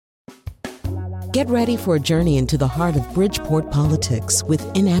Get ready for a journey into the heart of Bridgeport politics with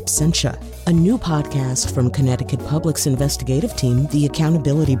In Absentia, a new podcast from Connecticut Public's investigative team, The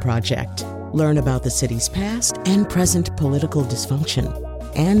Accountability Project. Learn about the city's past and present political dysfunction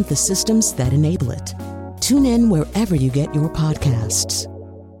and the systems that enable it. Tune in wherever you get your podcasts.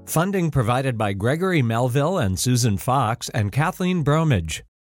 Funding provided by Gregory Melville and Susan Fox and Kathleen Bromage.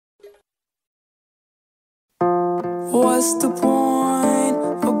 What's the point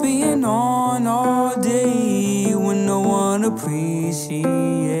of being on all day when no one appreciates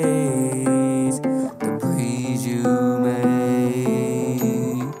the praise you make?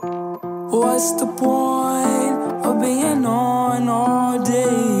 What's the point of being on all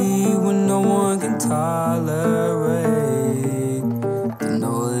day when no one can tolerate the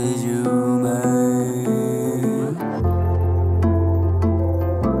noise you make?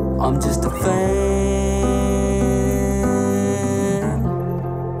 I'm just a fan.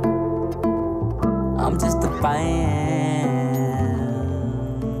 I'm just a fan.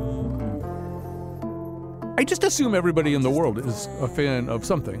 I just assume everybody in the world is a fan of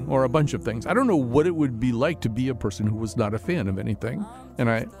something or a bunch of things. I don't know what it would be like to be a person who was not a fan of anything. And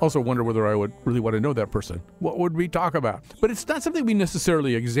I also wonder whether I would really want to know that person. What would we talk about? But it's not something we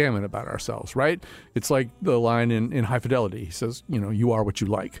necessarily examine about ourselves, right? It's like the line in High Fidelity. He says, you are what you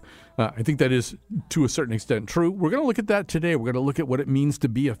like. I think that is, to a certain extent, true. We're going to look at that today. We're going to look at what it means to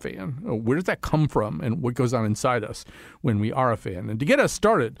be a fan. Where does that come from and what goes on inside us when we are a fan? And to get us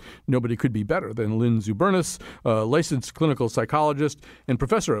started, nobody could be better than Lynn Zubernis, a licensed clinical psychologist and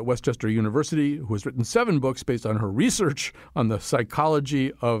professor at Westchester University, who has written 7 books based on her research on the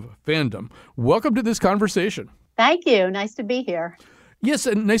psychology of fandom. Welcome to this conversation. Thank you. Nice to be here. Yes,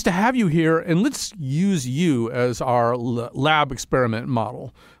 and nice to have you here. And let's use you as our lab experiment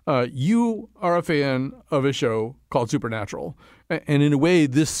model. You are a fan of a show called Supernatural. And in a way,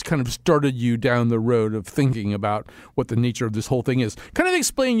 this kind of started you down the road of thinking about what the nature of this whole thing is. Kind of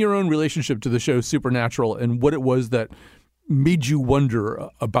explain your own relationship to the show Supernatural and what it was that made you wonder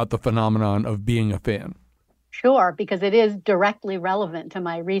about the phenomenon of being a fan. Sure, because it is directly relevant to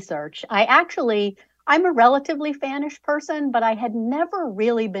my research. I'm a relatively fanish person, but I had never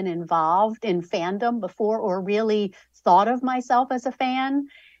really been involved in fandom before or really thought of myself as a fan.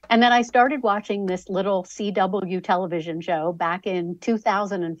 And then I started watching this little CW television show back in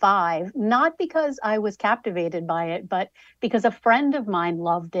 2005, not because I was captivated by it, but because a friend of mine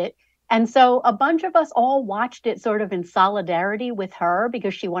loved it. And so a bunch of us all watched it sort of in solidarity with her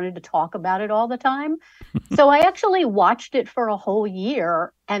because she wanted to talk about it all the time. So I actually watched it for a whole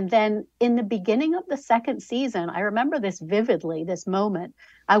year. And then in the beginning of the second season, I remember this vividly, this moment.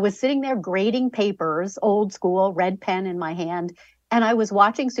 I was sitting there grading papers, old school, red pen in my hand, and I was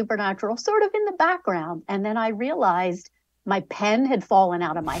watching Supernatural sort of in the background. And then I realized my pen had fallen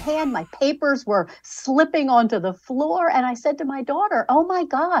out of my hand. My papers were slipping onto the floor. And I said to my daughter, oh my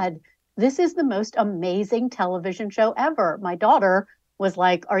God, this is the most amazing television show ever. My daughter was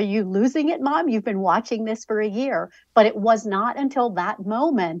like, are you losing it, Mom? You've been watching this for a year. But it was not until that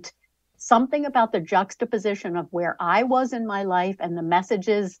moment, something about the juxtaposition of where I was in my life and the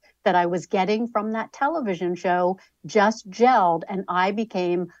messages that I was getting from that television show just gelled. And I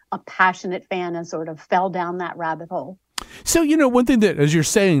became a passionate fan and sort of fell down that rabbit hole. So, one thing that, as you're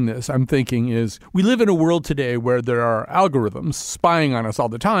saying this, I'm thinking is we live in a world today where there are algorithms spying on us all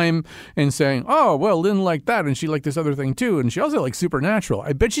the time and saying, oh, well, Lynn liked that and she liked this other thing too. And she also likes Supernatural.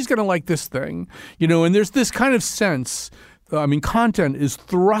 I bet she's going to like this thing, and there's this kind of sense. Content is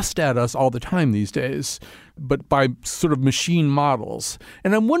thrust at us all the time these days, but by sort of machine models.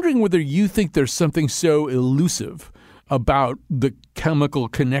 And I'm wondering whether you think there's something so elusive about the chemical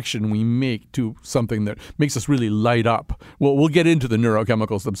connection we make to something that makes us really light up. Well, we'll get into the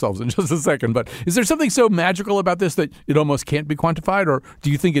neurochemicals themselves in just a second, but is there something so magical about this that it almost can't be quantified, or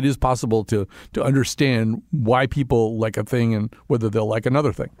do you think it is possible to understand why people like a thing and whether they'll like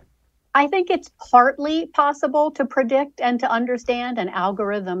another thing? I think it's partly possible to predict and to understand, and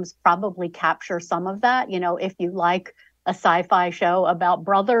algorithms probably capture some of that. If you like a sci-fi show about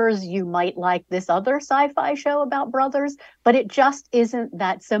brothers, you might like this other sci-fi show about brothers, but it just isn't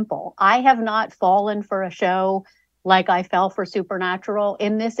that simple. I have not fallen for a show like I fell for Supernatural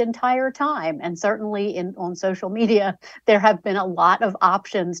in this entire time. And certainly on social media, there have been a lot of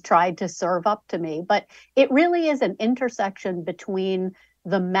options tried to serve up to me. But it really is an intersection between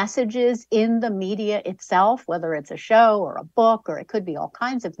the messages in the media itself, whether it's a show or a book, or it could be all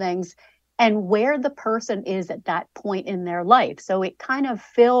kinds of things, and where the person is at that point in their life. So it kind of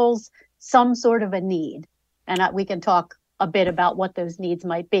fills some sort of a need. And we can talk a bit about what those needs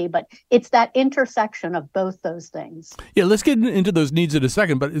might be. But it's that intersection of both those things. Yeah, let's get into those needs in a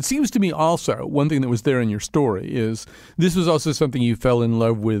second. But it seems to me also, one thing that was there in your story is this was also something you fell in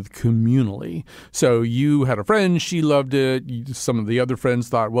love with communally. So you had a friend, she loved it. Some of the other friends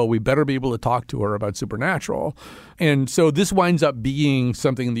thought, well, we better be able to talk to her about Supernatural. And so this winds up being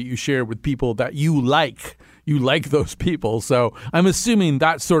something that you share with people that you like. You like those people. So I'm assuming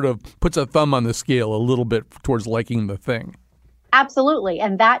that sort of puts a thumb on the scale a little bit towards liking the thing. Absolutely.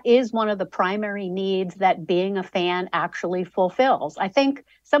 And that is one of the primary needs that being a fan actually fulfills. I think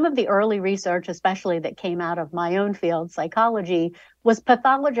some of the early research, especially that came out of my own field, psychology, was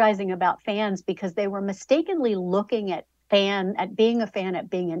pathologizing about fans because they were mistakenly looking at being a fan, at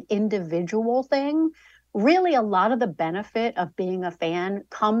being an individual thing. Really, a lot of the benefit of being a fan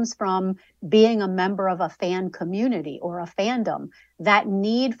comes from being a member of a fan community or a fandom. That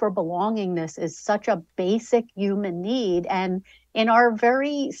need for belongingness is such a basic human need. And in our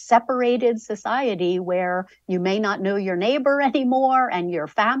very separated society where you may not know your neighbor anymore and your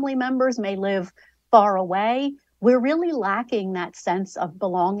family members may live far away, we're really lacking that sense of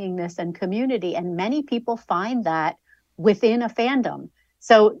belongingness and community. And many people find that within a fandom.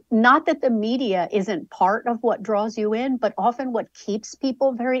 So not that the media isn't part of what draws you in, but often what keeps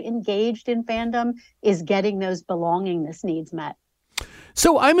people very engaged in fandom is getting those belongingness needs met.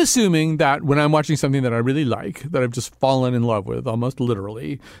 So I'm assuming that when I'm watching something that I really like, that I've just fallen in love with, almost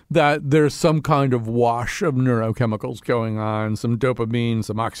literally, that there's some kind of wash of neurochemicals going on, some dopamine,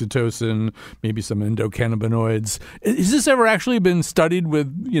 some oxytocin, maybe some endocannabinoids. Has this ever actually been studied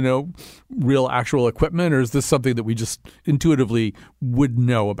with, real actual equipment, or is this something that we just intuitively would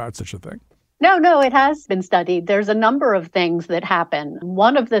know about such a thing? No, it has been studied. There's a number of things that happen.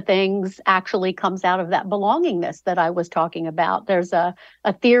 One of the things actually comes out of that belongingness that I was talking about. There's a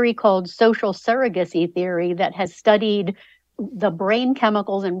theory called social surrogacy theory that has studied the brain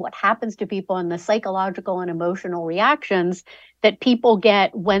chemicals and what happens to people and the psychological and emotional reactions that people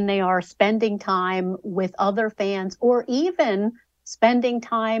get when they are spending time with other fans or even spending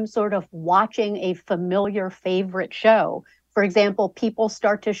time sort of watching a familiar favorite show. For example, people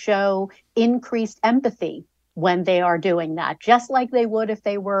start to show increased empathy when they are doing that, just like they would if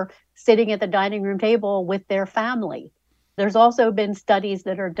they were sitting at the dining room table with their family. There's also been studies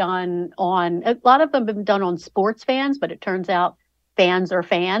that are done on, a lot of them have been done on sports fans, but it turns out fans are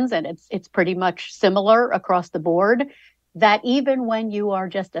fans, and it's pretty much similar across the board, that even when you are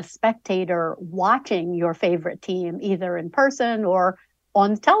just a spectator watching your favorite team, either in person or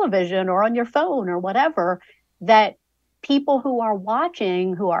on television or on your phone or whatever, that people who are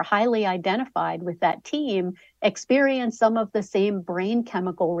watching, who are highly identified with that team, experience some of the same brain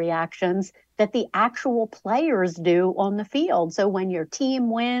chemical reactions that the actual players do on the field. So when your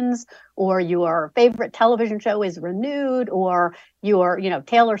team wins, or your favorite television show is renewed, or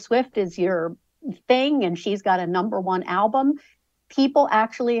Taylor Swift is your thing and she's got a #1 album, people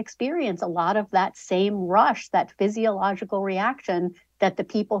actually experience a lot of that same rush, that physiological reaction that the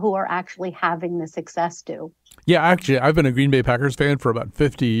people who are actually having the success do. Yeah, actually, I've been a Green Bay Packers fan for about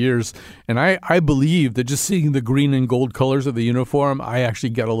 50 years, and I believe that just seeing the green and gold colors of the uniform, I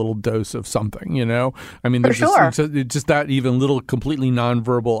actually get a little dose of something, I mean, there's just that even little completely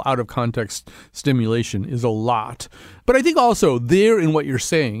nonverbal, out-of-context stimulation is a lot. But I think also there in what you're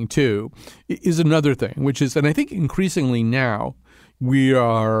saying, too, is another thing, which is, and I think increasingly now, we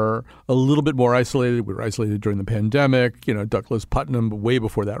are a little bit more isolated. We were isolated during the pandemic. Douglas Putnam, way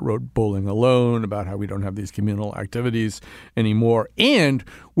before that, wrote Bowling Alone about how we don't have these communal activities anymore. And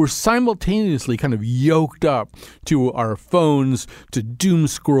we're simultaneously kind of yoked up to our phones, to doom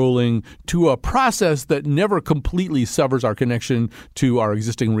scrolling, to a process that never completely severs our connection to our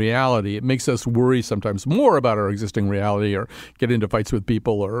existing reality. It makes us worry sometimes more about our existing reality, or get into fights with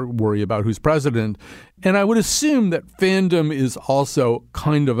people, or worry about who's president. And I would assume that fandom is also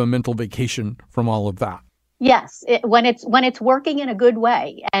kind of a mental vacation from all of that. Yes, when it's working in a good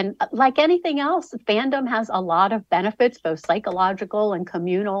way. And like anything else, fandom has a lot of benefits, both psychological and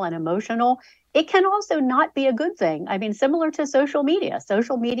communal and emotional. It can also not be a good thing. I mean, similar to social media.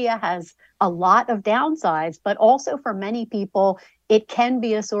 Social media has a lot of downsides, but also for many people, it can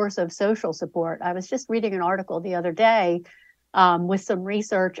be a source of social support. I was just reading an article the other day with some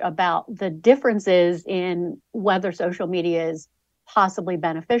research about the differences in whether social media is possibly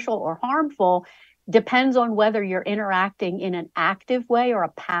beneficial or harmful. Depends on whether you're interacting in an active way or a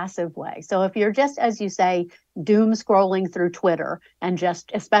passive way. So if you're just, as you say, doom scrolling through Twitter and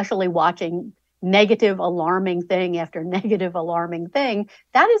just especially watching negative, alarming thing after negative, alarming thing,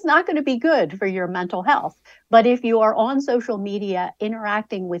 that is not going to be good for your mental health. But if you are on social media,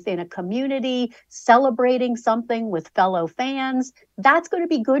 interacting within a community, celebrating something with fellow fans, that's going to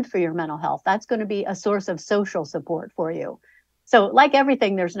be good for your mental health. That's going to be a source of social support for you. So like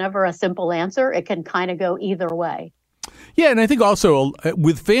everything, there's never a simple answer. It can kind of go either way. Yeah, and I think also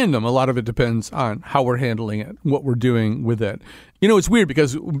with fandom, a lot of it depends on how we're handling it, what we're doing with it. You know, it's weird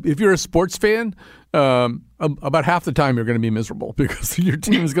because if you're a sports fan, about half the time you're going to be miserable because your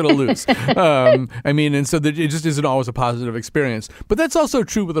team is going to lose. I mean, and so it just isn't always a positive experience. But that's also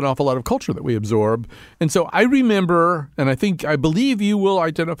true with an awful lot of culture that we absorb. And so I remember, and I believe you will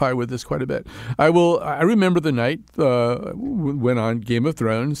identify with this quite a bit. I remember the night when on Game of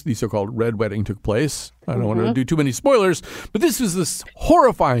Thrones, the so-called Red Wedding took place. I don't want to do too many spoilers, but this was this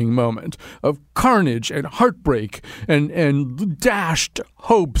horrifying moment of carnage and heartbreak and dashed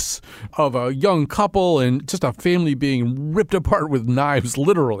hopes of a young couple and just a family being ripped apart with knives,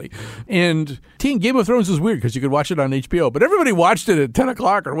 literally. And Game of Thrones was weird because you could watch it on HBO, but everybody watched it at 10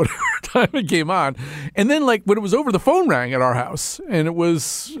 o'clock or whatever time it came on. And then, like, when it was over, the phone rang at our house, and it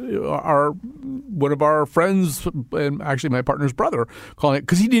was one of our friends, and actually my partner's brother, calling it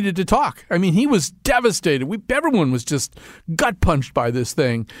because he needed to talk. I mean, he was devastated. Everyone was just gut punched by this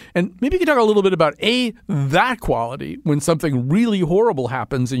thing. And maybe you could talk a little bit about that quality when something really horrible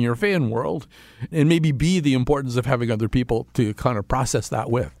happens in your fan world, and maybe B, the importance of having other people to kind of process that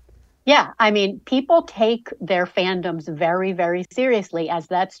with. Yeah, I mean, people take their fandoms very, very seriously, as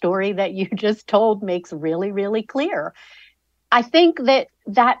that story that you just told makes really, really clear. I think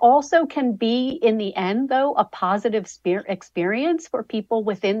that also can be, in the end, though, a positive experience for people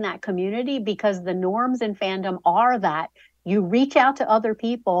within that community, because the norms in fandom are that you reach out to other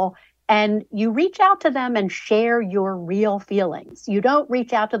people and you reach out to them and share your real feelings. You don't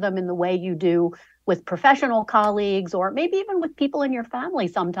reach out to them in the way you do with professional colleagues, or maybe even with people in your family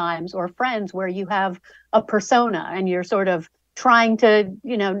sometimes, or friends, where you have a persona and you're sort of trying to,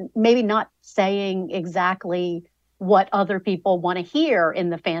 maybe not saying exactly what other people want to hear in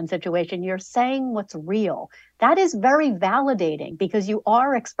the fan situation. You're saying what's real. That is very validating because you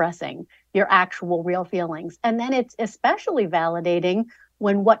are expressing your actual real feelings. And then it's especially validating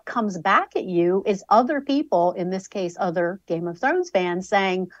when what comes back at you is other people, in this case, other Game of Thrones fans,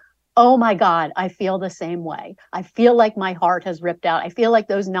 saying, oh my God, I feel the same way. I feel like my heart has ripped out. I feel like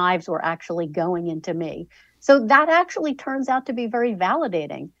those knives were actually going into me. So that actually turns out to be very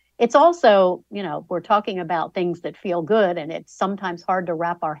validating. It's also, we're talking about things that feel good, and it's sometimes hard to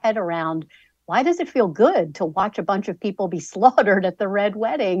wrap our head around, why does it feel good to watch a bunch of people be slaughtered at the Red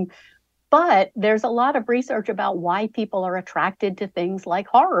Wedding? But there's a lot of research about why people are attracted to things like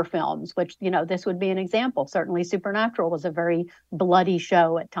horror films, which, this would be an example. Certainly Supernatural was a very bloody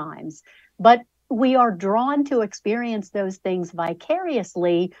show at times. But we are drawn to experience those things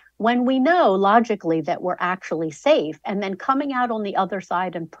vicariously when we know logically that we're actually safe. And then coming out on the other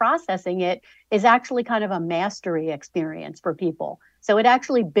side and processing it is actually kind of a mastery experience for people. So it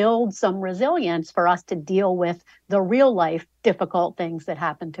actually builds some resilience for us to deal with the real life difficult things that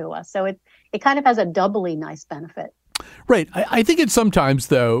happen to us. So it kind of has a doubly nice benefit. Right. I think it's sometimes,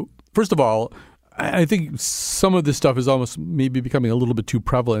 though, first of all, I think some of this stuff is almost maybe becoming a little bit too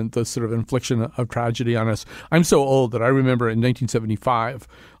prevalent, the sort of infliction of tragedy on us. I'm so old that I remember in 1975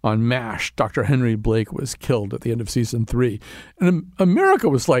 on MASH, Dr. Henry Blake was killed at the end of season 3. And America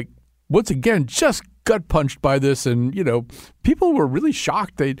was like, once again, just gut punched by this. And, people were really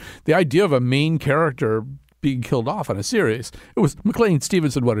shocked. The idea of a main character being killed off on a series. It was McLean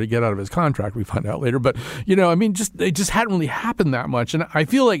Stevenson wanted to get out of his contract, we find out later. But, it just hadn't really happened that much. And I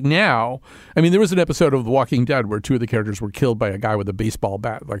feel like now, there was an episode of The Walking Dead where two of the characters were killed by a guy with a baseball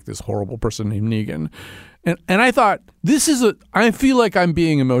bat, like this horrible person named Negan. And I thought, I feel like I'm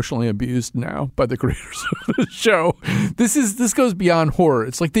being emotionally abused now by the creators of the show. This goes beyond horror.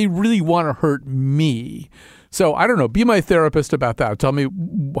 It's like they really want to hurt me. So I don't know, be my therapist about that. Tell me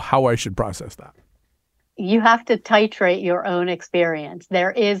how I should process that. You have to titrate your own experience.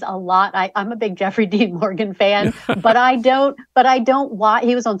 There is a lot. I'm a big Jeffrey Dean Morgan fan, but I don't watch.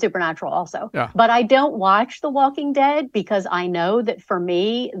 He was on Supernatural also, but I don't watch The Walking Dead because I know that for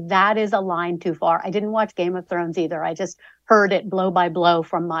me, that is a line too far. I didn't watch Game of Thrones either. I just heard it blow by blow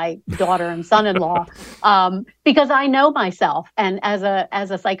from my daughter and son-in-law because I know myself. And as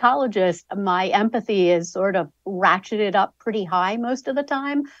a psychologist, my empathy is sort of ratcheted up pretty high most of the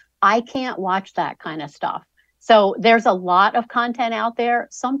time. I can't watch that kind of stuff. So there's a lot of content out there.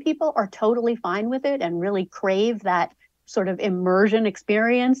 Some people are totally fine with it and really crave that sort of immersion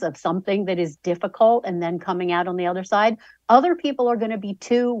experience of something that is difficult and then coming out on the other side. Other people are going to be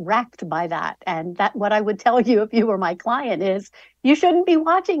too wrecked by that. And that what I would tell you if you were my client is you shouldn't be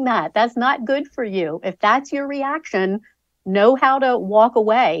watching that. That's not good for you. If that's your reaction, know how to walk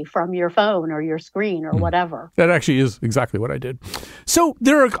away from your phone or your screen or whatever. That actually is exactly what I did. So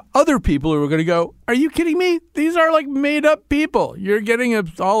there are other people who are going to go, are you kidding me? These are like made up people. You're getting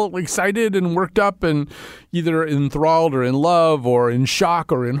all excited and worked up and either enthralled or in love or in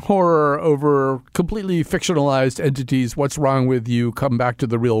shock or in horror over completely fictionalized entities. What's wrong with you? Come back to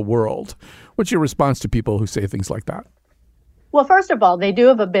the real world. What's your response to people who say things like that? Well, first of all, they do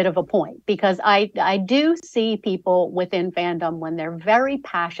have a bit of a point because I do see people within fandom when they're very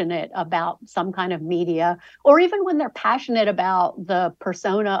passionate about some kind of media, or even when they're passionate about the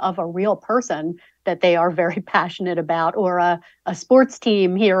persona of a real person that they are very passionate about, or a sports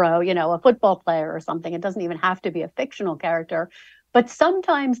team hero, a football player or something. It doesn't even have to be a fictional character. But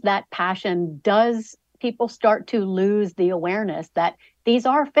sometimes that passion does people start to lose the awareness that these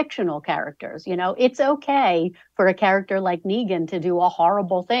are fictional characters. It's okay for a character like Negan to do a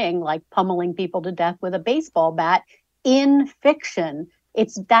horrible thing like pummeling people to death with a baseball bat in fiction.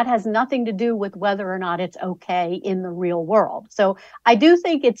 That has nothing to do with whether or not it's okay in the real world. So I do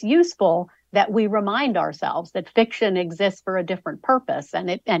think it's useful that we remind ourselves that fiction exists for a different purpose and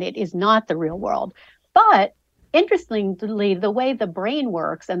it is not the real world. But interestingly, the way the brain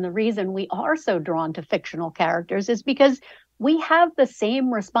works and the reason we are so drawn to fictional characters is because we have the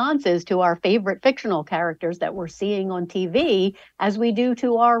same responses to our favorite fictional characters that we're seeing on TV as we do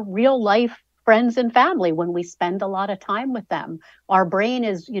to our real life friends and family when we spend a lot of time with them. Our brain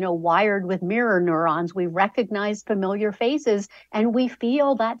is, wired with mirror neurons. We recognize familiar faces and we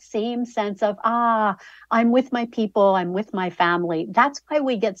feel that same sense of, I'm with my people, I'm with my family. That's why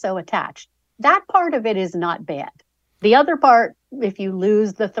we get so attached. That part of it is not bad. The other part, if you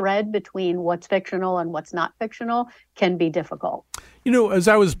lose the thread between what's fictional and what's not fictional, can be difficult. As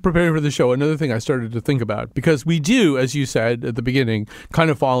I was preparing for the show, another thing I started to think about, because we do, as you said at the beginning, kind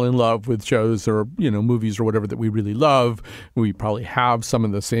of fall in love with shows or, movies or whatever that we really love. We probably have some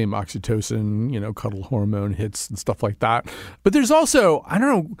of the same oxytocin, cuddle hormone hits and stuff like that. But there's also, I don't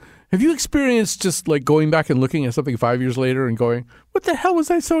know, have you experienced just like going back and looking at something 5 years later and going, what the hell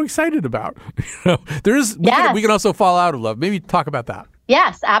was I so excited about? We can also fall out of love. Maybe talk about that.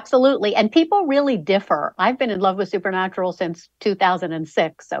 Yes, absolutely. And people really differ. I've been in love with Supernatural since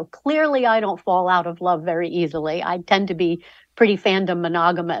 2006. So clearly I don't fall out of love very easily. I tend to be pretty fandom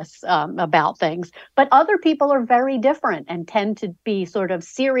monogamous about things. But other people are very different and tend to be sort of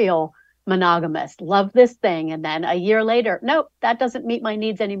serial monogamous, love this thing. And then a year later, nope, that doesn't meet my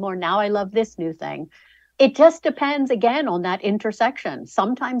needs anymore. Now I love this new thing. It just depends, again, on that intersection.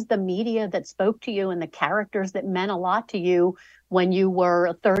 Sometimes the media that spoke to you and the characters that meant a lot to you when you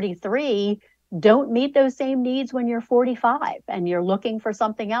were 33 don't meet those same needs when you're 45 and you're looking for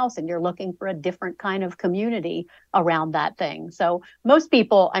something else and you're looking for a different kind of community around that thing. So most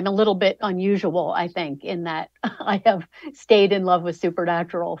people, I'm a little bit unusual, I think, in that I have stayed in love with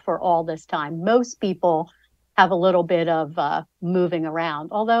Supernatural for all this time. Most people have a little bit of moving around.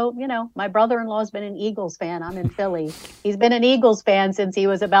 Although, my brother-in-law's been an Eagles fan. I'm in Philly. He's been an Eagles fan since he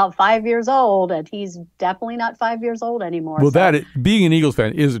was about 5 years old, and he's definitely not 5 years old anymore. Well, being an Eagles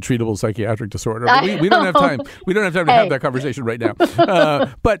fan is a treatable psychiatric disorder. But we don't have time. We don't have time to have that conversation right now.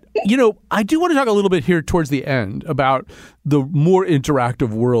 But, I do want to talk a little bit here towards the end about the more interactive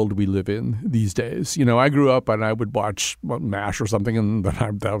world we live in these days. I grew up and I would watch MASH or something, and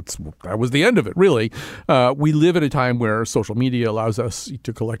that was the end of it, really. We live at a time where social media allows us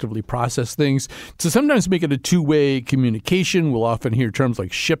to collectively process things, to sometimes make it a two-way communication. We'll often hear terms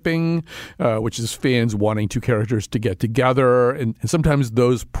like shipping, which is fans wanting two characters to get together. And sometimes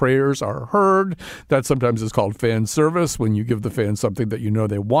those prayers are heard. That sometimes is called fan service, when you give the fans something that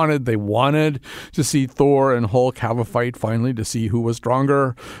they wanted. They wanted to see Thor and Hulk have a fight finally to see who was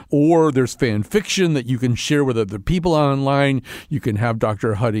stronger. Or there's fan fiction that you can share with other people online. You can have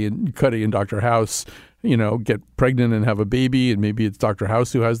Dr. Cuddy and Dr. House get pregnant and have a baby, and maybe it's Dr.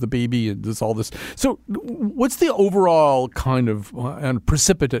 House who has the baby, and there's all this. So what's the overall kind of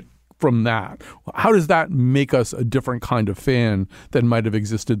precipitate from that? How does that make us a different kind of fan than might have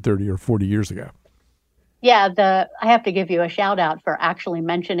existed 30 or 40 years ago? Yeah, I have to give you a shout out for actually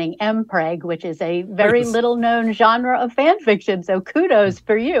mentioning MPreg, which is a very little known genre of fan fiction. So kudos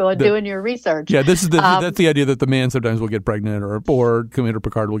for you on doing your research. Yeah, that's the idea that the man sometimes will get pregnant, or Commander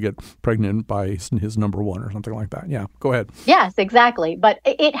Picard will get pregnant by his number one or something like that. Yeah, go ahead. Yes, exactly. But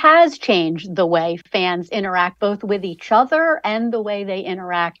it has changed the way fans interact both with each other and the way they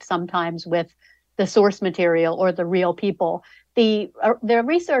interact sometimes with the source material or the real people. The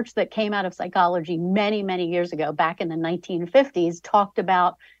research that came out of psychology many, many years ago, back in the 1950s, talked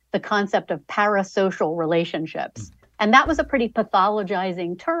about the concept of parasocial relationships. And that was a pretty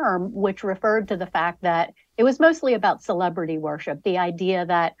pathologizing term, which referred to the fact that it was mostly about celebrity worship, the idea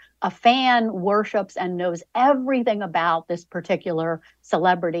that a fan worships and knows everything about this particular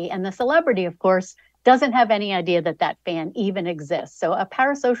celebrity. And the celebrity, of course, doesn't have any idea that that fan even exists. So a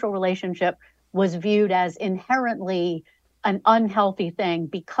parasocial relationship was viewed as inherently an unhealthy thing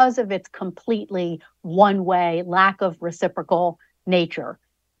because of its completely one-way, lack of reciprocal nature.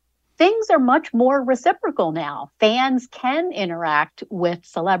 Things are much more reciprocal now. Fans can interact with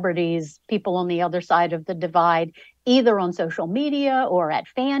celebrities, people on the other side of the divide, either on social media or at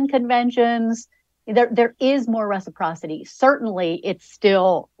fan conventions. There is more reciprocity. Certainly, it's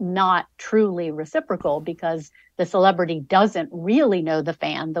still not truly reciprocal because the celebrity doesn't really know the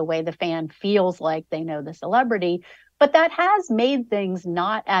fan the way the fan feels like they know the celebrity. But that has made things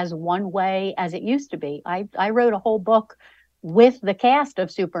not as one way as it used to be. I wrote a whole book with the cast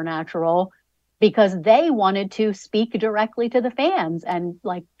of Supernatural because they wanted to speak directly to the fans and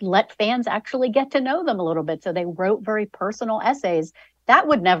let fans actually get to know them a little bit. So they wrote very personal essays. That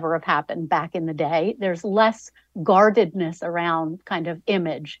would never have happened back in the day. There's less guardedness around kind of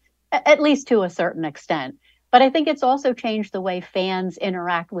image, at least to a certain extent. But I think it's also changed the way fans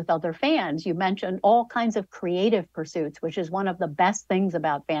interact with other fans. You mentioned all kinds of creative pursuits, which is one of the best things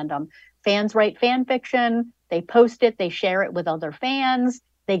about fandom. Fans write fan fiction, they post it, they share it with other fans.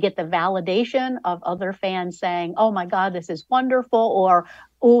 They get the validation of other fans saying, oh my God, this is wonderful, or,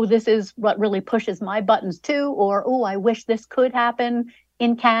 oh, this is what really pushes my buttons too, or, oh, I wish this could happen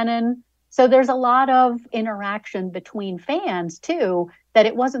in canon. So there's a lot of interaction between fans too, that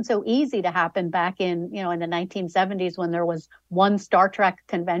it wasn't so easy to happen back in the 1970s when there was one Star Trek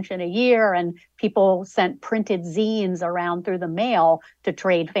convention a year and people sent printed zines around through the mail to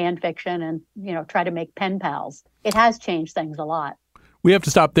trade fan fiction and, try to make pen pals. It has changed things a lot. We have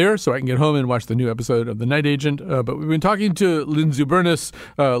to stop there so I can get home and watch the new episode of The Night Agent. But we've been talking to Lindsay Bernis,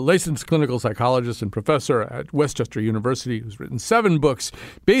 licensed clinical psychologist and professor at Westchester University, who's written 7 books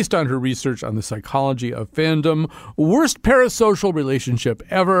based on her research on the psychology of fandom. Worst parasocial relationship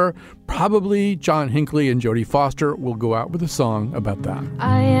ever. Probably John Hinckley and Jodie Foster will go out with a song about that.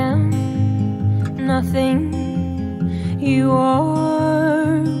 I am nothing. You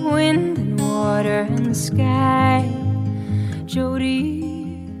are wind and water and sky.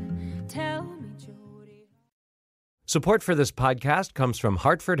 Jody, tell me, Jody. Support for this podcast comes from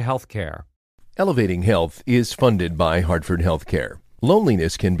Hartford Healthcare. Elevating Health is funded by Hartford Healthcare.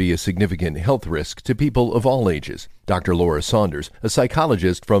 Loneliness can be a significant health risk to people of all ages. Dr. Laura Saunders, a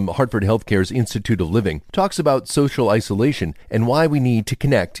psychologist from Hartford Healthcare's Institute of Living, talks about social isolation and why we need to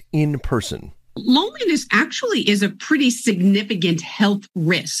connect in person. Loneliness actually is a pretty significant health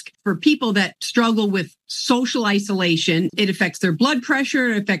risk for people that struggle with social isolation. It affects their blood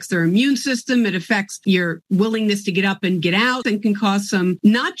pressure, it affects their immune system, it affects your willingness to get up and get out, and can cause some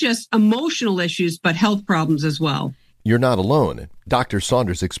not just emotional issues, but health problems as well. You're not alone. Dr.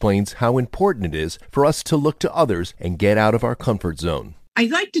 Saunders explains how important it is for us to look to others and get out of our comfort zone. I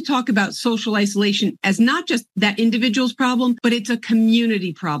like to talk about social isolation as not just that individual's problem, but it's a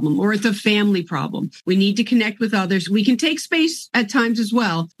community problem or it's a family problem. We need to connect with others. We can take space at times as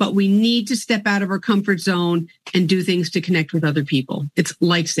well, but we need to step out of our comfort zone and do things to connect with other people. It's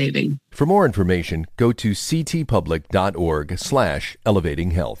life-saving. For more information, go to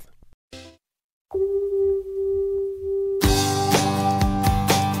ctpublic.org/elevatinghealth.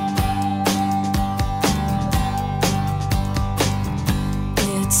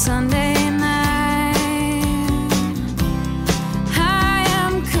 Sunday night, I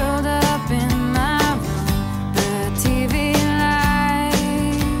am curled up in my room. The TV light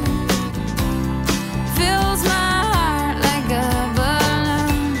fills my heart like a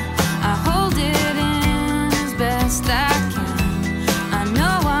balloon. I hold it in as best I can. I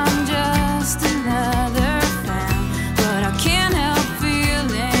know I'm just another fan, but I can't help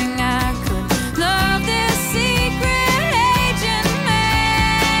feeling I could love this secret agent man.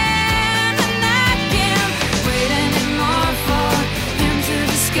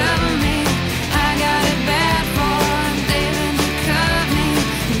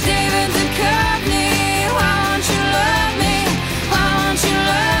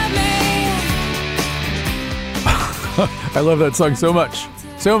 I love that song so much.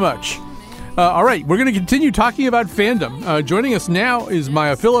 So much. All right, we're going to continue talking about fandom. Joining us now is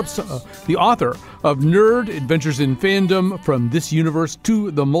Maya Phillips, the author of Nerd Adventures in Fandom, From This Universe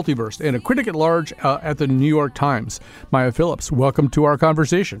to the Multiverse, and a critic at large at the New York Times. Maya Phillips, welcome to our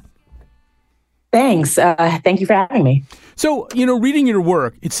conversation. Thanks. Thank you for having me. So, reading your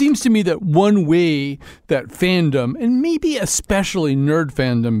work, it seems to me that one way that fandom, and maybe especially nerd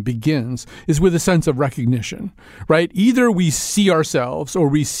fandom, begins is with a sense of recognition, right? Either we see ourselves, or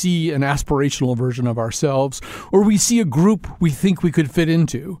we see an aspirational version of ourselves, or we see a group we think we could fit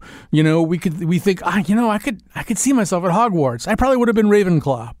into. We think, I could see myself at Hogwarts. I probably would have been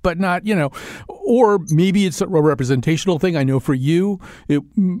Ravenclaw, but not, or maybe it's a representational thing. I know for you, it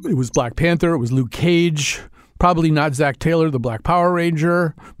was Black Panther, it was Luke Cage. Probably not Zach Taylor, the Black Power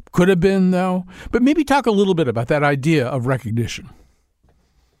Ranger. Could have been, though. But maybe talk a little bit about that idea of recognition.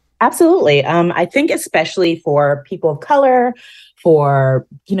 Absolutely. I think especially for people of color, for,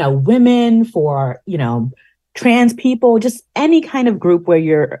 women, for, trans people, just any kind of group where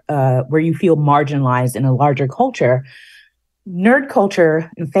you feel marginalized in a larger culture, nerd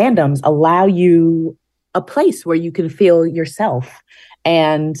culture and fandoms allow you a place where you can feel yourself.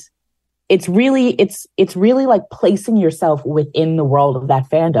 And it's really like placing yourself within the world of that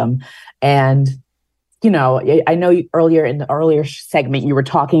fandom. And, I know earlier in the earlier segment, you were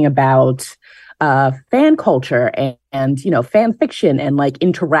talking about fan culture and fan fiction and like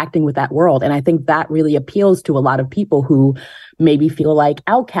interacting with that world. And I think that really appeals to a lot of people who maybe feel like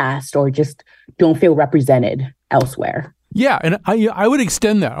outcast or just don't feel represented elsewhere. Yeah, and I would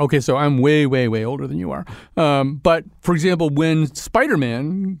extend that. Okay, so I'm way, way, way older than you are. But, for example, when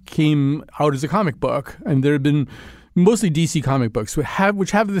Spider-Man came out as a comic book, and there have been mostly DC comic books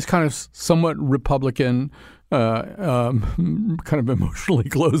which have this kind of somewhat Republican, kind of emotionally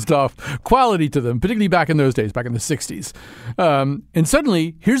closed off quality to them, particularly back in those days, back in the 60s. And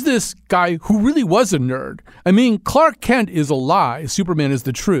suddenly, here's this guy who really was a nerd. I mean, Clark Kent is a lie. Superman is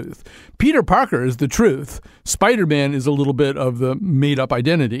the truth. Peter Parker is the truth. Spider-Man is a little bit of the made-up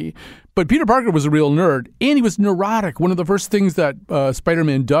identity. But Peter Parker was a real nerd, and he was neurotic. One of the first things that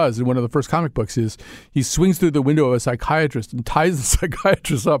Spider-Man does in one of the first comic books is he swings through the window of a psychiatrist and ties the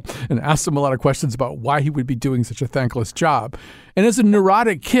psychiatrist up and asks him a lot of questions about why he would be doing such a thankless job. And as a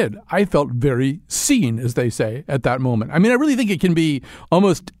neurotic kid, I felt very seen, as they say, at that moment. I mean, I really think it can be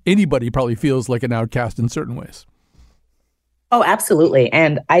almost anybody probably feels like an outcast in certain ways. Oh, absolutely.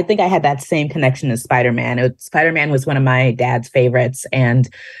 And I think I had that same connection as Spider-Man. Spider-Man was one of my dad's favorites. And,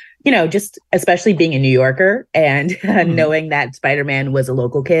 just especially being a New Yorker and knowing that Spider-Man was a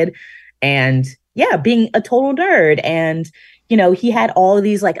local kid and, being a total nerd. And, he had all of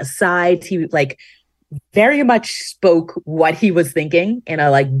these like asides. He like very much spoke what he was thinking in a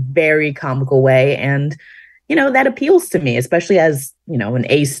like very comical way. And, that appeals to me, especially as, an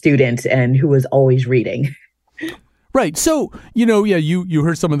A student and who was always reading. Right. So, you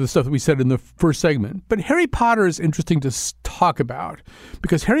heard some of the stuff that we said in the first segment, but Harry Potter is interesting to talk about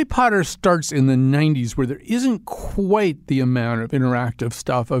because Harry Potter starts in the 90s where there isn't quite the amount of interactive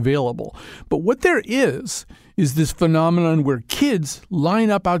stuff available. But what there is this phenomenon where kids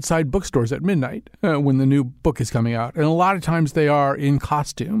line up outside bookstores at midnight when the new book is coming out. And a lot of times they are in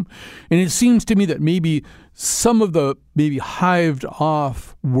costume. And it seems to me that maybe some of the hived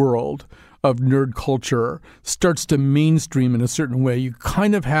off world of nerd culture starts to mainstream in a certain way. You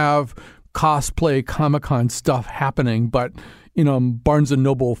kind of have cosplay Comic-Con stuff happening, but Barnes &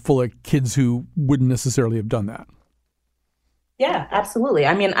 Noble full of kids who wouldn't necessarily have done that. Yeah, absolutely.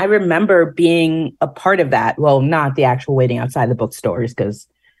 I mean, I remember being a part of that. Well, not the actual waiting outside the bookstores because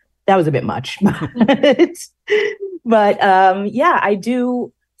that was a bit much. But I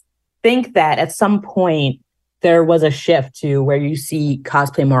do think that at some point there was a shift to where you see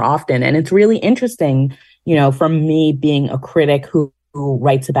cosplay more often. And it's really interesting, from me being a critic who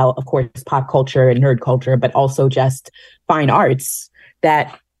writes about, of course, pop culture and nerd culture, but also just fine arts,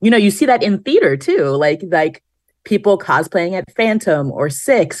 that, you see that in theater too, like people cosplaying at Phantom or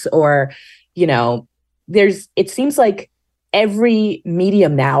Six or, it seems like every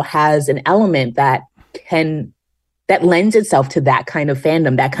medium now has an element that lends itself to that kind of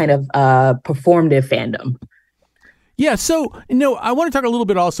fandom, that kind of performative fandom. Yeah, so, I want to talk a little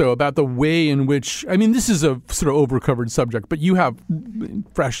bit also about the way in which, this is a sort of over-covered subject, but you have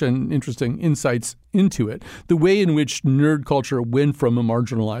fresh and interesting insights into it. The way in which nerd culture went from a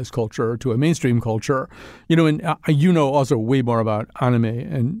marginalized culture to a mainstream culture, and also way more about anime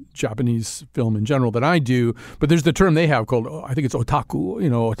and Japanese film in general than I do, but there's the term they have called, I think it's otaku.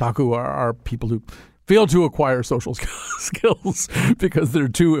 Otaku are people who fail to acquire social skills because they're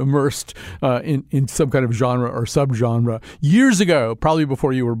too immersed in some kind of genre or subgenre. Years ago, probably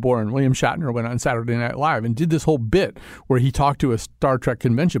before you were born, William Shatner went on Saturday Night Live and did this whole bit where he talked to a Star Trek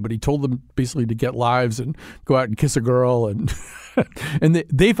convention, but he told them basically to get lives and go out and kiss a girl. And and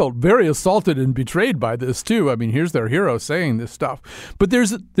they felt very assaulted and betrayed by this, too. I mean, here's their hero saying this stuff. But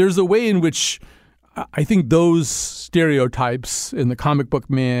there's a way in which I think those stereotypes in the comic book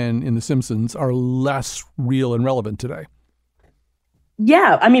man in The Simpsons are less real and relevant today.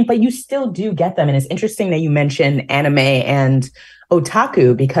 Yeah, I mean, but you still do get them. And it's interesting that you mention anime and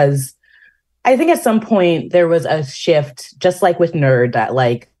otaku, because I think at some point there was a shift, just like with nerd, that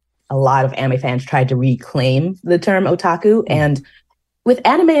like a lot of anime fans tried to reclaim the term otaku. And with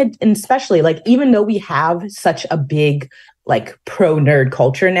anime, and especially, like, even though we have such a big like pro nerd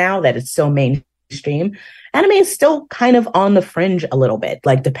culture now that it's so mainstream, anime is still kind of on the fringe a little bit,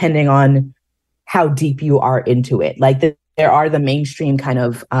 like depending on how deep you are into it. Like there are the mainstream kind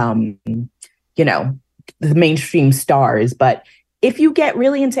of, the mainstream stars. But if you get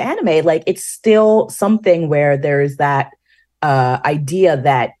really into anime, like it's still something where there's that idea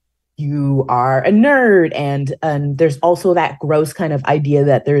that you are a nerd, and there's also that gross kind of idea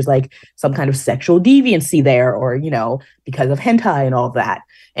that there's like some kind of sexual deviancy there, or, because of hentai and all of that.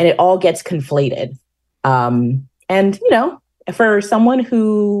 And it all gets conflated. And, for someone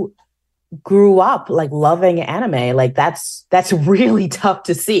who grew up like loving anime, like that's really tough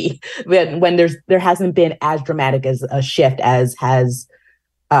to see when there hasn't been as dramatic as a shift as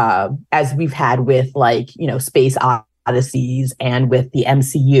we've had with like, Space Odysseys and with the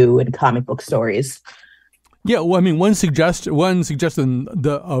MCU and comic book stories. Yeah, well, I mean, one suggestion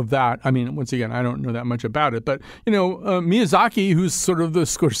of that, I mean, once again, I don't know that much about it, but, Miyazaki, who's sort of the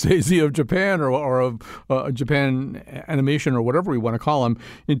Scorsese of Japan or of Japan animation or whatever we want to call him,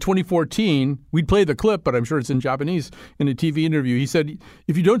 in 2014, we'd play the clip, but I'm sure it's in Japanese, in a TV interview, he said,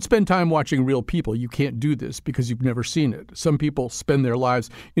 if you don't spend time watching real people, you can't do this because you've never seen it. Some people spend their lives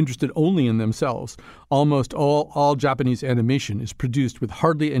interested only in themselves. Almost all Japanese animation is produced with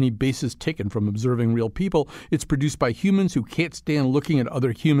hardly any basis taken from observing real people. It's produced by humans who can't stand looking at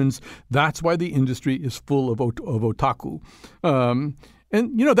other humans. That's why the industry is full of otaku. And,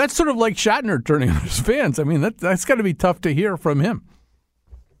 that's sort of like Shatner turning on his fans. I mean, that's got to be tough to hear from him.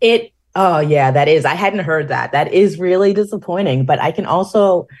 Oh, yeah, that is. I hadn't heard that. That is really disappointing. But I can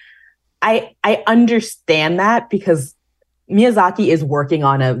also, I understand that, because Miyazaki is working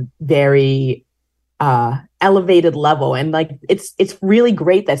on a very elevated level. And like, it's really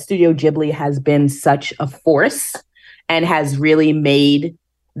great that Studio Ghibli has been such a force and has really made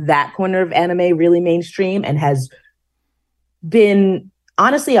that corner of anime really mainstream, and has been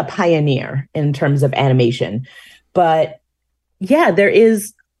honestly a pioneer in terms of animation. But yeah, I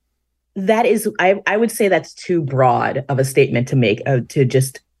would say that's too broad of a statement to make, to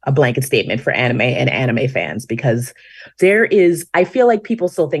just a blanket statement for anime and anime fans, because I feel like people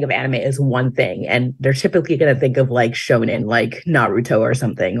still think of anime as one thing, and they're typically going to think of like shonen, like Naruto or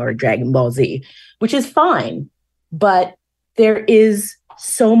something, or Dragon Ball Z, which is fine. But there is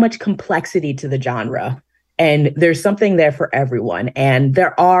so much complexity to the genre, and there's something there for everyone. And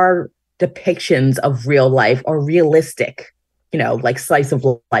there are depictions of real life or realistic, like slice of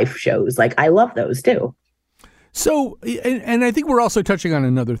life shows. Like, I love those too. So, and I think we're also touching on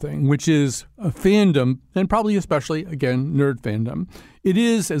another thing, which is a fandom, and probably especially, again, nerd fandom. It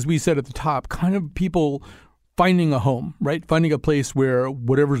is, as we said at the top, kind of people finding a home, right? Finding a place where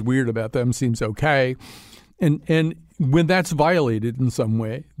whatever's weird about them seems okay. And when that's violated in some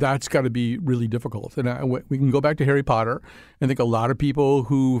way, that's got to be really difficult. And we can go back to Harry Potter. I think a lot of people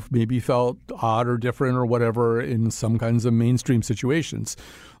who maybe felt odd or different or whatever in some kinds of mainstream situations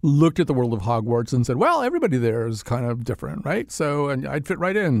looked at the world of Hogwarts and said, well, everybody there is kind of different, right? So, and I'd fit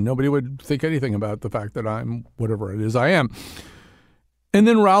right in. Nobody would think anything about the fact that I'm whatever it is I am. And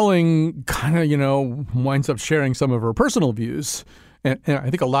then Rowling kind of, winds up sharing some of her personal views. And I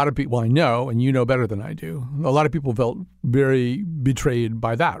think a lot of people, I know, and you know better than I do, a lot of people felt very betrayed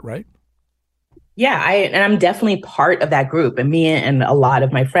by that, right? Yeah, and I'm definitely part of that group, and me and a lot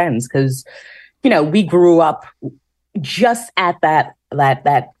of my friends, because, we grew up just at that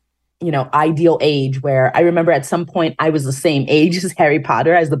ideal age where I remember at some point I was the same age as Harry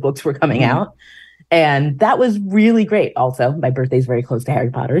Potter as the books were coming out. And that was really great. Also, my birthday's very close to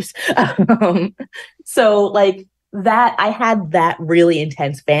Harry Potter's. So like, that I had that really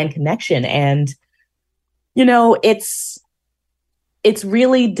intense fan connection, and it's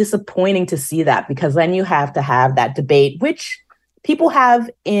really disappointing to see that, because then you have to have that debate, which people have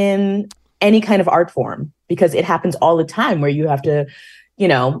in any kind of art form, because it happens all the time where you have to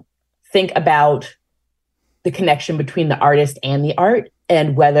think about the connection between the artist and the art,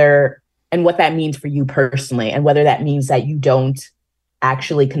 and what that means for you personally, and whether that means that you don't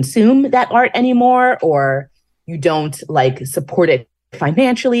actually consume that art anymore, or you don't like support it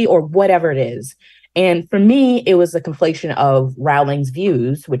financially, or whatever it is. And for me, it was a conflation of Rowling's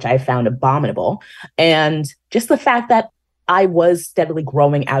views, which I found abominable, and just the fact that I was steadily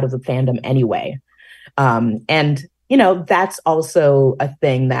growing out of the fandom anyway. And, that's also a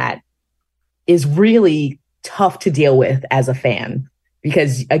thing that is really tough to deal with as a fan.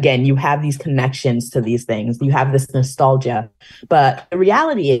 Because again, you have these connections to these things, you have this nostalgia. But the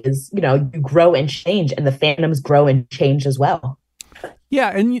reality is, you grow and change, and the fandoms grow and change as well. Yeah,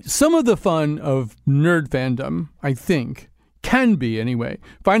 and some of the fun of nerd fandom, I think, can be, anyway,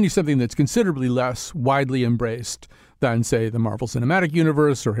 finding something that's considerably less widely embraced than, say, the Marvel Cinematic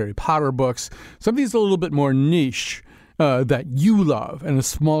Universe or Harry Potter books. Something that's a little bit more niche that you love and a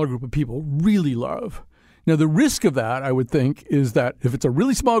smaller group of people really love. Now, the risk of that, I would think, is that if it's a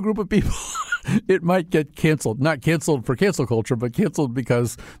really small group of people, it might get canceled. Not canceled for cancel culture, but canceled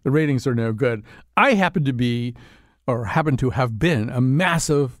because the ratings are no good. I happen to have been a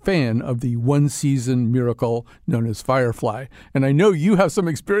massive fan of the one-season miracle known as Firefly. And I know you have some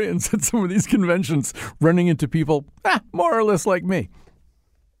experience at some of these conventions running into people more or less like me.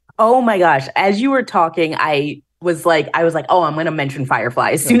 Oh, my gosh. As you were talking, I was like, oh, I'm going to mention Firefly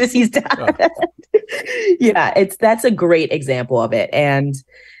as soon as he's done. Yeah, that's a great example of it. And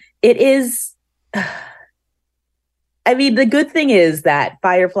it is, I mean, the good thing is that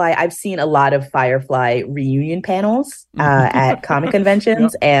Firefly, I've seen a lot of Firefly reunion panels at comic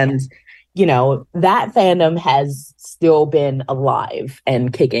conventions. Yep. And, that fandom has still been alive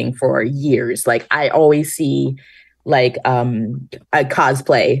and kicking for years. Like, I always see a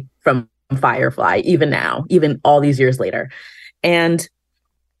cosplay from Firefly, even now, even all these years later. And,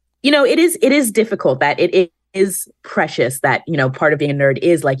 it is difficult that it is precious that, part of being a nerd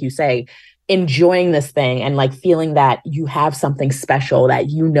is, like you say, enjoying this thing and like feeling that you have something special that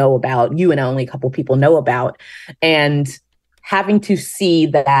about, you and only a couple people know about, and having to see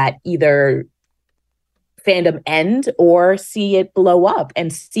that either fandom end or see it blow up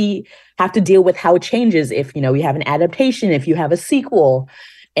and have to deal with how it changes if, you have an adaptation, if you have a sequel,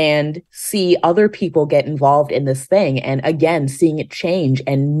 and see other people get involved in this thing. And again, seeing it change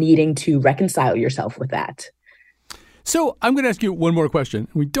and needing to reconcile yourself with that. So I'm going to ask you one more question.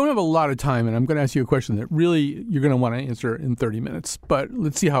 We don't have a lot of time, and I'm going to ask you a question that really you're going to want to answer in 30 minutes. But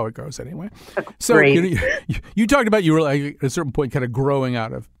let's see how it goes anyway. So you talked about you were like, at a certain point kind of growing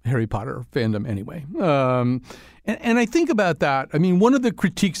out of Harry Potter fandom anyway. And I think about that. I mean, one of the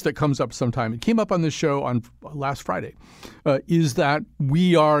critiques that comes up sometime, it came up on this show on last Friday, is that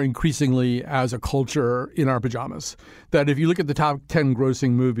we are increasingly, as a culture, in our pajamas. That if you look at the top 10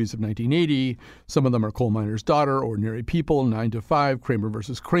 grossing movies of 1980, some of them are Coal Miner's Daughter, Ordinary People, 9 to 5, Kramer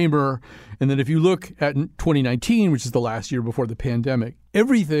versus Kramer. And then if you look at 2019, which is the last year before the pandemic,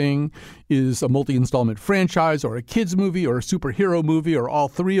 everything is a multi-installment franchise or a kids movie or a superhero movie or all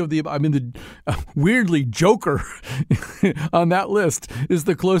three of the. I mean, weirdly, Joker on that list is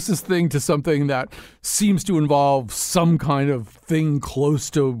the closest thing to something that seems to involve some kind of thing close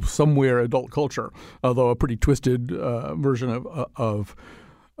to somewhere adult culture, although a pretty twisted version of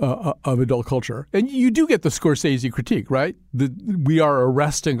adult culture. And you do get the Scorsese critique, right? We are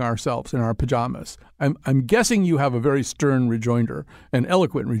arresting ourselves in our pajamas. I'm guessing you have a very stern rejoinder, an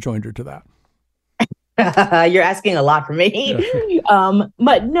eloquent rejoinder to that. You're asking a lot from me. Yeah.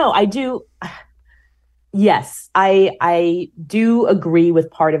 But no, I do. Yes, I do agree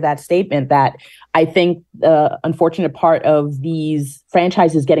with part of that statement that I think the unfortunate part of these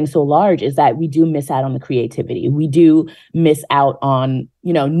franchises getting so large is that we do miss out on the creativity. We do miss out on,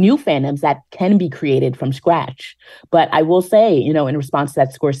 new fandoms that can be created from scratch. But I will say, in response to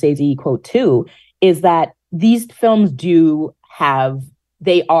that Scorsese quote too, is that these films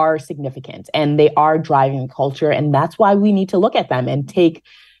they are significant and they are driving culture. And that's why we need to look at them and take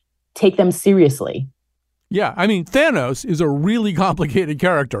them seriously. Yeah, I mean, Thanos is a really complicated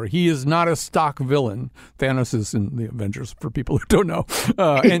character. He is not a stock villain. Thanos is in the Avengers, for people who don't know,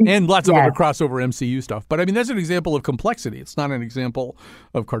 and lots of other crossover MCU stuff. But I mean, that's an example of complexity. It's not an example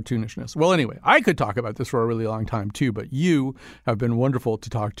of cartoonishness. Well, anyway, I could talk about this for a really long time, too, but you have been wonderful to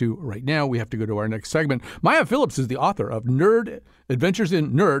talk to right now. We have to go to our next segment. Maya Phillips is the author of Adventures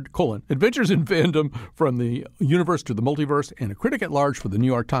in Fandom, from the Universe to the Multiverse, and a critic at large for the New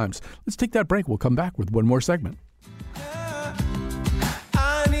York Times. Let's take that break. We'll come back with one more segment.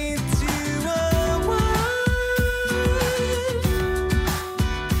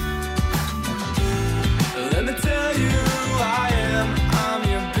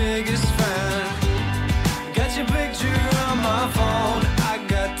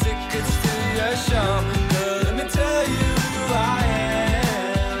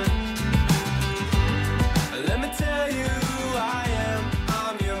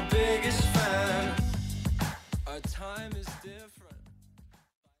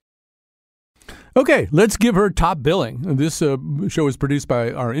 Okay, let's give her top billing. This show is produced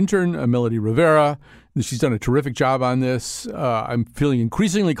by our intern, Melody Rivera. She's done a terrific job on this. I'm feeling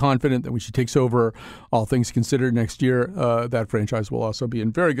increasingly confident that when she takes over All Things Considered next year, that franchise will also be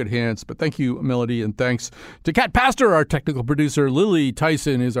in very good hands. But thank you, Melody, and thanks to Kat Pastor, our technical producer. Lily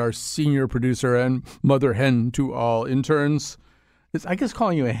Tyson is our senior producer and mother hen to all interns. I guess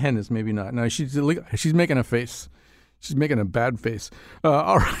calling you a hen is maybe not. No, she's making a face. She's making a bad face.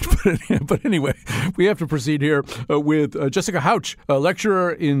 All right, but anyway, we have to proceed here with Jessica Houch, a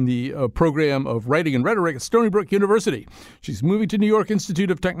lecturer in the program of Writing and Rhetoric at Stony Brook University. She's moving to New York Institute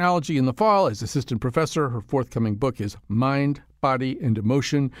of Technology in the fall as assistant professor. Her forthcoming book is Mind, Body, and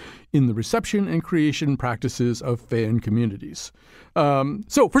Emotion in the Reception and Creation Practices of Fan Communities.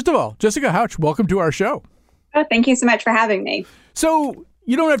 So first of all, Jessica Houch, welcome to our show. Oh, thank you so much for having me. So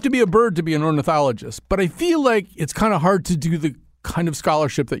you don't have to be a bird to be an ornithologist, but I feel like it's kind of hard to do the kind of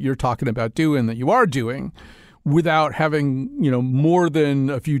scholarship that you're talking about doing, that you are doing, without having, more than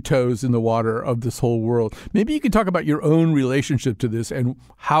a few toes in the water of this whole world. Maybe you could talk about your own relationship to this and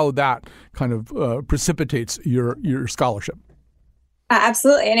how that kind of precipitates your scholarship.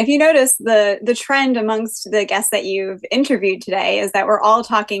 Absolutely. And if you notice, the trend amongst the guests that you've interviewed today is that we're all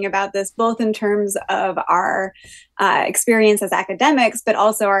talking about this both in terms of our experience as academics, but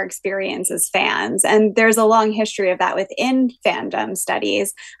also our experience as fans. And there's a long history of that within fandom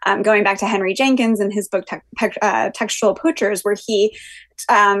studies, going back to Henry Jenkins and his book Textual Poachers, where he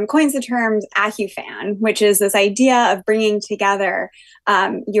coins the term acufan, which is this idea of bringing together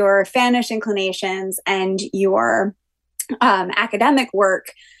your fanish inclinations and your academic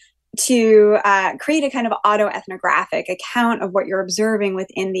work to create a kind of autoethnographic account of what you're observing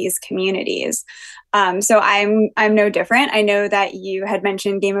within these communities. So I'm no different. I know that you had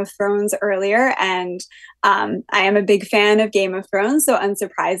mentioned Game of Thrones earlier, and I am a big fan of Game of Thrones. So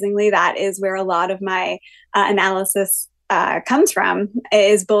unsurprisingly, that is where a lot of my analysis comes from,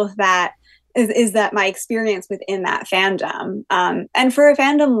 is both that is that my experience within that fandom. And for a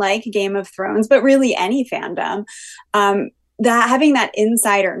fandom like Game of Thrones, but really any fandom, that having that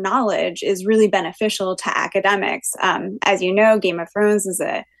insider knowledge is really beneficial to academics. As you know, Game of Thrones is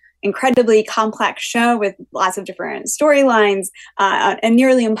an incredibly complex show with lots of different storylines, a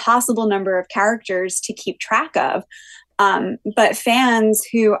nearly impossible number of characters to keep track of. But fans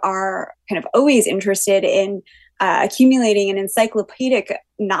who are kind of always interested in accumulating an encyclopedic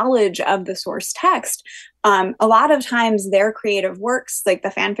knowledge of the source text, a lot of times their creative works, like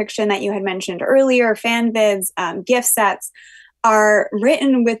the fan fiction that you had mentioned earlier, fan vids, gift sets, are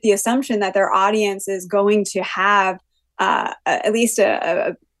written with the assumption that their audience is going to have at least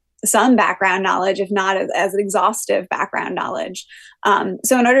some background knowledge, if not as exhaustive background knowledge.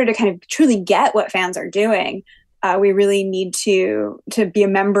 So in order to kind of truly get what fans are doing, we really need to be a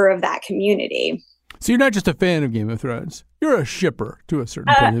member of that community. So you're not just a fan of Game of Thrones. You're a shipper to a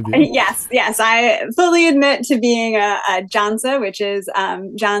certain point of view. Yes. I fully admit to being a Jonsa, which is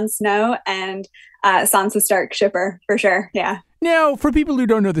Jon Snow, and Sansa Stark shipper, for sure. Yeah. Now, for people who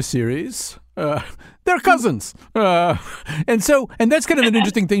don't know the series, they're cousins. And that's kind of an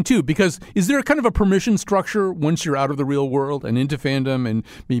interesting thing, too, because is there kind of a permission structure once you're out of the real world and into fandom, and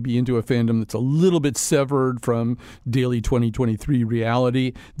maybe into a fandom that's a little bit severed from daily 2023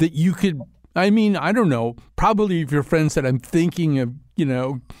 reality, that you could... I mean, I don't know. Probably if your friend said, I'm thinking of,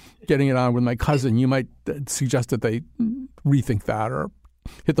 getting it on with my cousin, you might suggest that they rethink that or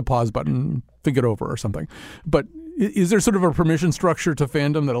hit the pause button, think it over or something. But is there sort of a permission structure to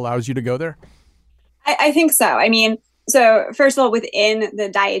fandom that allows you to go there? I think so. I mean, so first of all, within the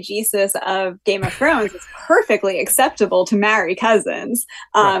diegesis of Game of Thrones, it's perfectly acceptable to marry cousins.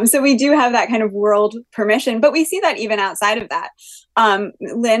 Right. So we do have that kind of world permission, but we see that even outside of that.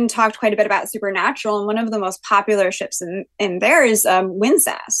 Lynn talked quite a bit about Supernatural, and one of the most popular ships in there is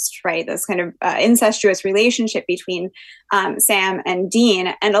Wincest, right? This kind of incestuous relationship between Sam and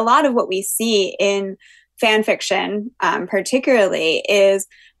Dean. And a lot of what we see in fan fiction, particularly, is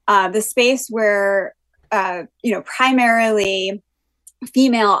the space where primarily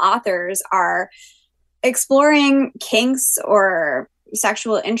female authors are exploring kinks or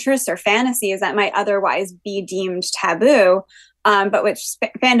sexual interests or fantasies that might otherwise be deemed taboo, but which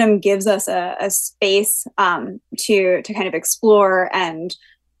fandom gives us a space to kind of explore and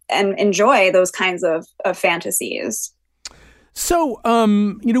enjoy those kinds of fantasies. So,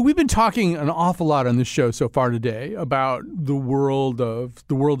 we've been talking an awful lot on this show so far today about the worlds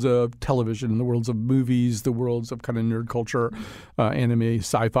of television, the worlds of movies, the worlds of kind of nerd culture, anime,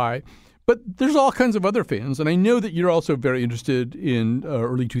 sci-fi. But there's all kinds of other fans, and I know that you're also very interested in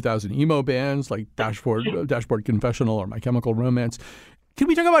early 2000 emo bands like Dashboard Confessional or My Chemical Romance. Can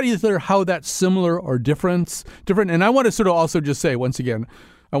we talk about either how that's similar or different? And I want to sort of also just say, once again,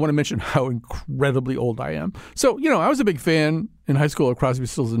 I want to mention how incredibly old I am. So, I was a big fan in high school of Crosby,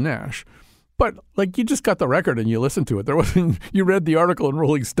 Stills, and Nash. But, you just got the record and you listened to it. You read the article in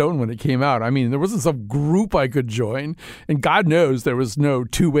Rolling Stone when it came out. I mean, there wasn't some group I could join. And God knows there was no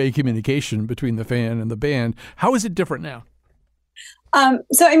two-way communication between the fan and the band. How is it different now?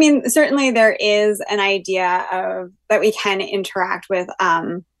 Certainly there is an idea of that we can interact with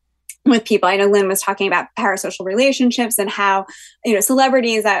people. I know Lynn was talking about parasocial relationships and how,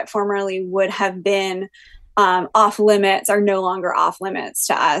 celebrities that formerly would have been off limits are no longer off limits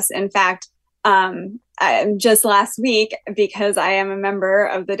to us. In fact, just last week, because I am a member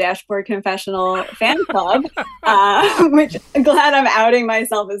of the Dashboard Confessional fan club, which I'm glad I'm outing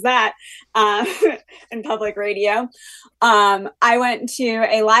myself as that in public radio. I went to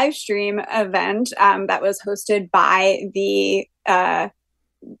a live stream event that was hosted by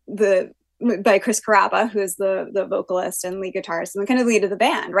by Chris Carrabba, who is the vocalist and lead guitarist and the kind of lead of the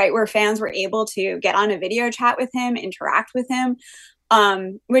band, right? Where fans were able to get on a video chat with him, interact with him,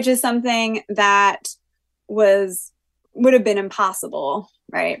 which is something that would have been impossible,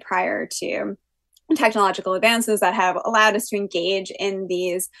 right, prior to technological advances that have allowed us to engage in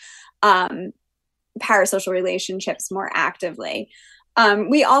these parasocial relationships more actively.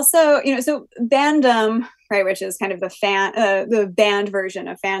 We also, so fandom, right, which is kind of the band version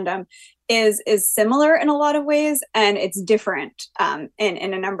of fandom, is similar in a lot of ways, and it's different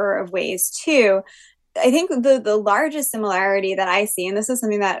in a number of ways too. I think the largest similarity that I see, and this is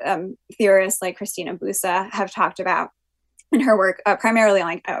something that theorists like Christina Busa have talked about in her work, primarily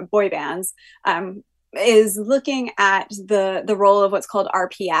on boy bands, is looking at the role of what's called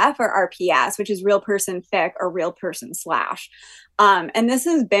RPF or RPS, which is real person fic or real person slash. And this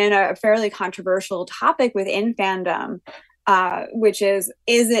has been a fairly controversial topic within fandom, which is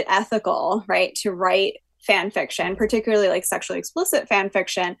it ethical, right, to write fan fiction, particularly like sexually explicit fan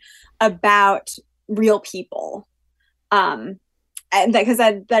fiction, about real people? And because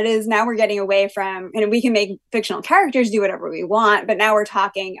that is, now we're getting away from, we can make fictional characters do whatever we want, but now we're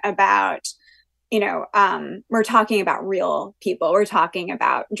talking about, we're talking about real people. We're talking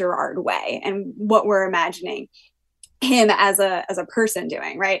about Gerard Way and what we're imagining him as a person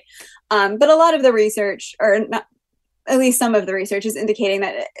doing, right? But a lot of the research, or not, at least some of the research, is indicating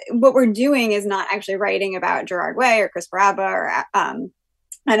that what we're doing is not actually writing about Gerard Way or Chris Barabba or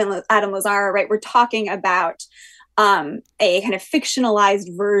Adam Lazar, right? We're talking about a kind of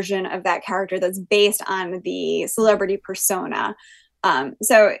fictionalized version of that character that's based on the celebrity persona.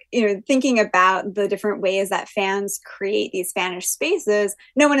 So, thinking about the different ways that fans create these fanish spaces,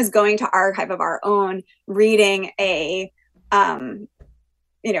 no one is going to Archive of Our Own reading a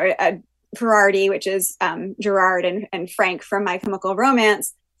Ferrari, which is Gerard and Frank from My Chemical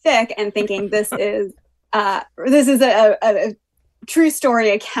Romance fic, and thinking this is a true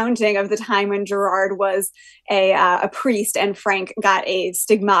story accounting of the time when Gerard was a priest and Frank got a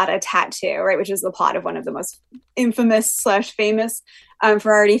stigmata tattoo, right, which is the plot of one of the most infamous / famous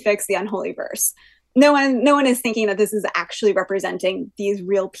Ferrari fics, The Unholy Verse. No one is thinking that this is actually representing these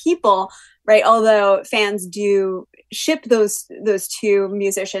real people, right? Although fans do ship those two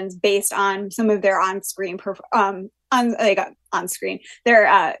musicians based on some of their on-screen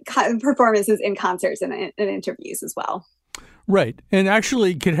their performances in concerts and interviews as well. Right. And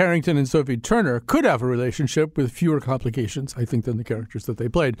actually, Kit Harington and Sophie Turner could have a relationship with fewer complications, I think, than the characters that they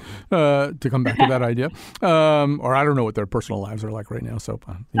played, to come back to that idea. Or I don't know what their personal lives are like right now. So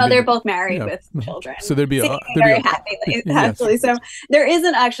they're both married with children. So there'd be very happily, actually. So there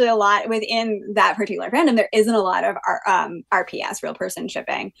isn't actually a lot within that particular fandom. There isn't a lot of RPS, real person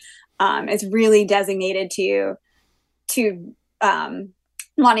shipping. It's really designated to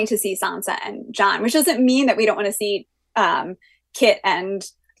wanting to see Sansa and John, which doesn't mean that we don't want to see Kit and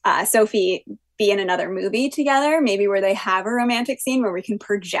Sophie be in another movie together, maybe where they have a romantic scene where we can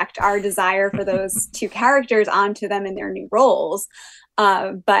project our desire for those two characters onto them in their new roles,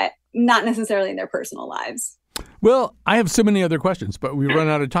 but not necessarily in their personal lives. Well, I have so many other questions, but we've run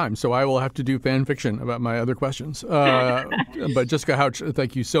out of time, so I will have to do fan fiction about my other questions. But Jessica Houch,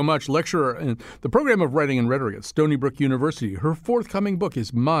 thank you so much. Lecturer in the program of Writing and Rhetoric at Stony Brook University. Her forthcoming book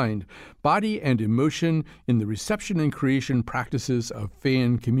is Mind, Body and Emotion in the Reception and Creation Practices of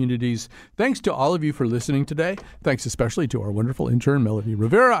Fan Communities. Thanks to all of you for listening today. Thanks especially to our wonderful intern, Melody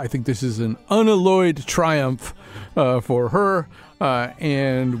Rivera. I think this is an unalloyed triumph for her.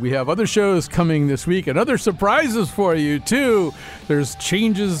 And we have other shows coming this week and other surprises for you, too. There's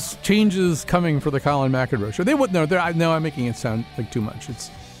changes coming for the Colin McEnroe show. They wouldn't know. No, I'm making it sound like too much.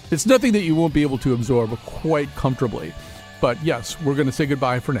 It's nothing that you won't be able to absorb quite comfortably. But yes, we're going to say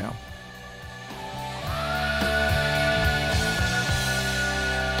goodbye for now.